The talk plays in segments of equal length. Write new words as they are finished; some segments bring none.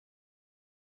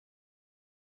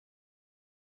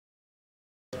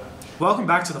Welcome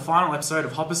back to the final episode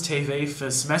of Hoppers TV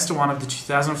for Semester 1 of the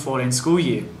 2014 school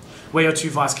year. We're your two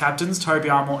vice captains, Toby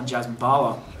Armour and Jasmine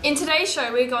Barler. In today's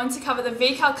show, we're going to cover the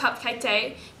VCAL Cupcake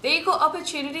Day, the Equal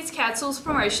Opportunities Council's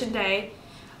Promotion Day,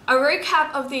 a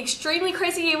recap of the extremely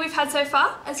crazy year we've had so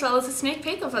far, as well as a sneak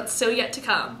peek of what's still yet to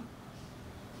come.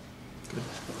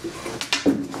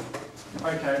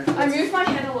 Okay. I move my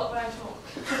head a lot when I talk.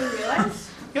 Have you realised?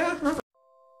 Yeah.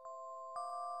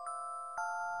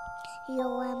 You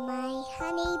are my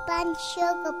honey bun,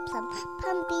 sugar plum,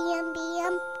 pumpy umby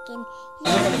umpkin.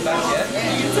 You are my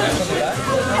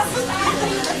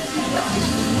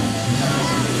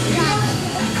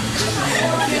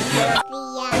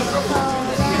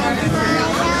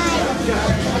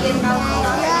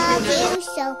I love you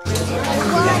so. I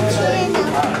want you to know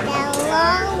that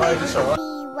long be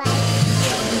right.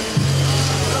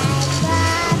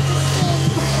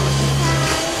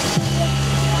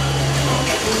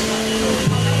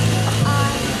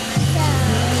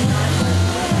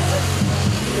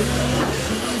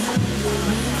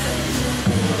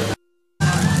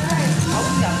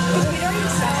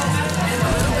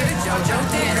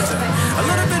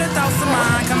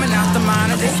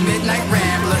 Midnight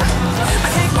rambler. I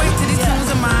can't wait till these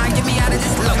tunes of mine get me out of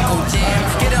this local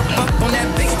jam. Get up on that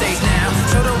big stage now.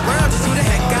 Show the world just who the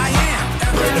heck I am.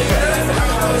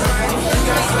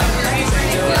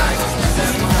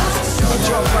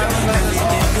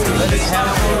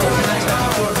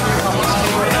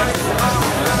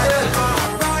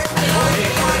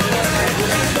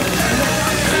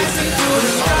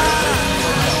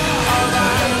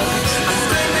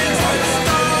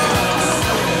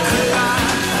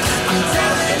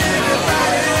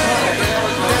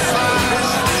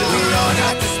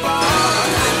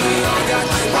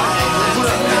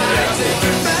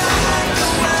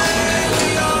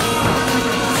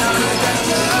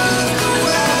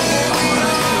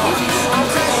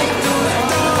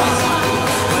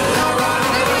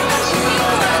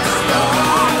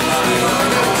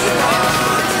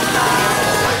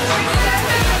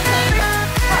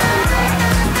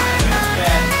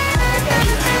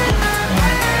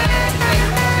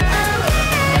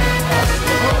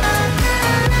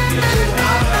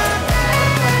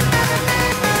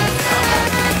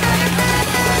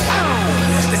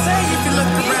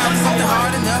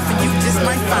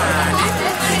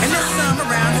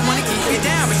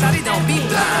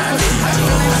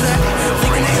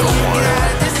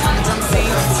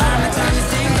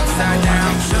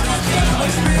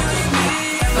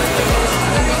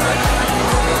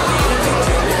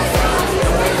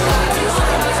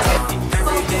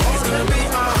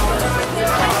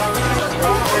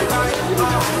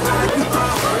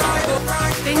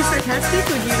 Being sarcastic,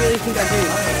 or do you really think I do?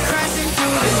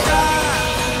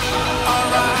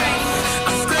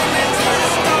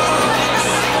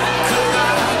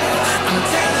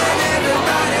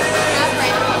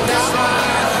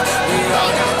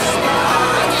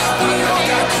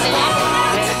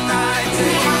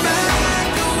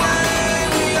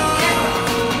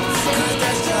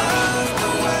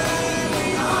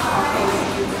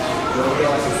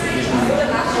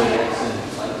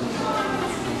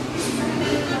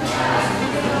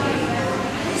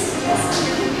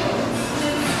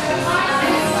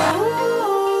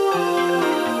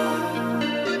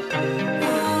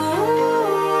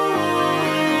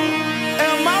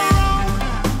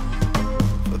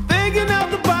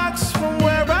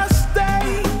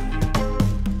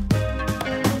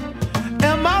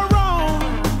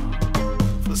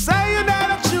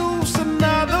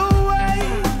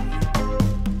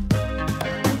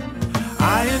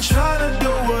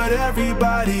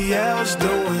 Everybody else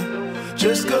doing,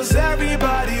 just cause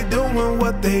everybody doing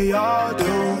what they all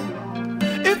do.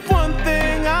 If one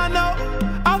thing I know,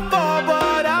 I fall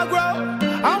but I grow.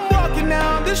 I'm walking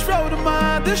down this road of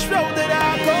mine, this road that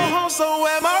I go home. So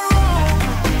am I wrong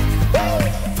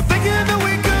for thinking that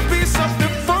we could be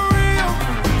something for real?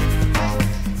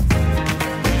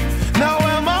 Now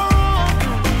am I wrong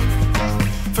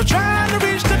for trying to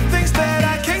reach the things that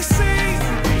I can't see?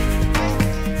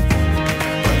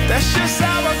 That's just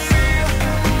how I feel.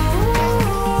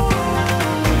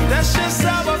 That's just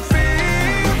how I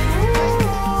feel.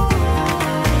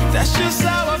 That's just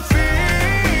how I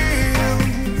feel.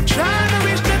 Trying to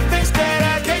reach the things that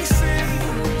I can't see.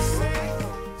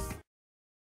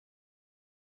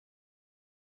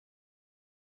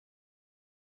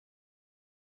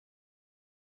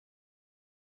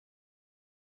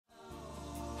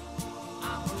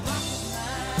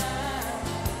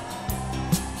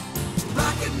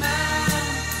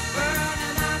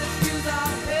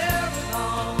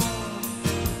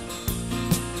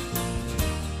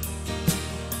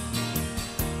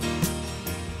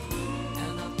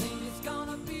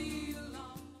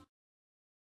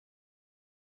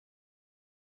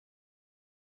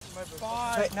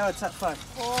 Wait, no, it's at 5.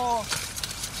 4,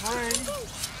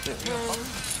 3, 2,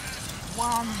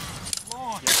 1,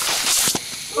 launch.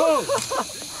 Oh!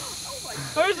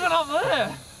 Who's been up there?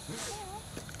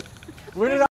 Where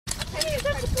did I?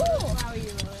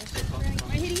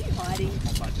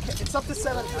 It's up to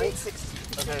 7, 8, 6.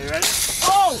 Okay, you ready?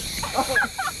 Oh!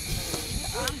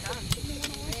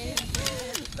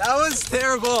 That was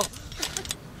terrible.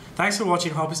 Thanks for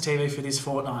watching Hoppers TV for this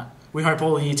fortnight. We hope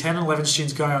all the Year 10 and 11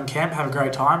 students going on camp have a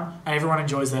great time and everyone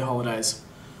enjoys their holidays.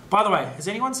 By the way, has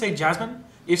anyone seen Jasmine?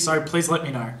 If so, please let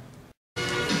me know.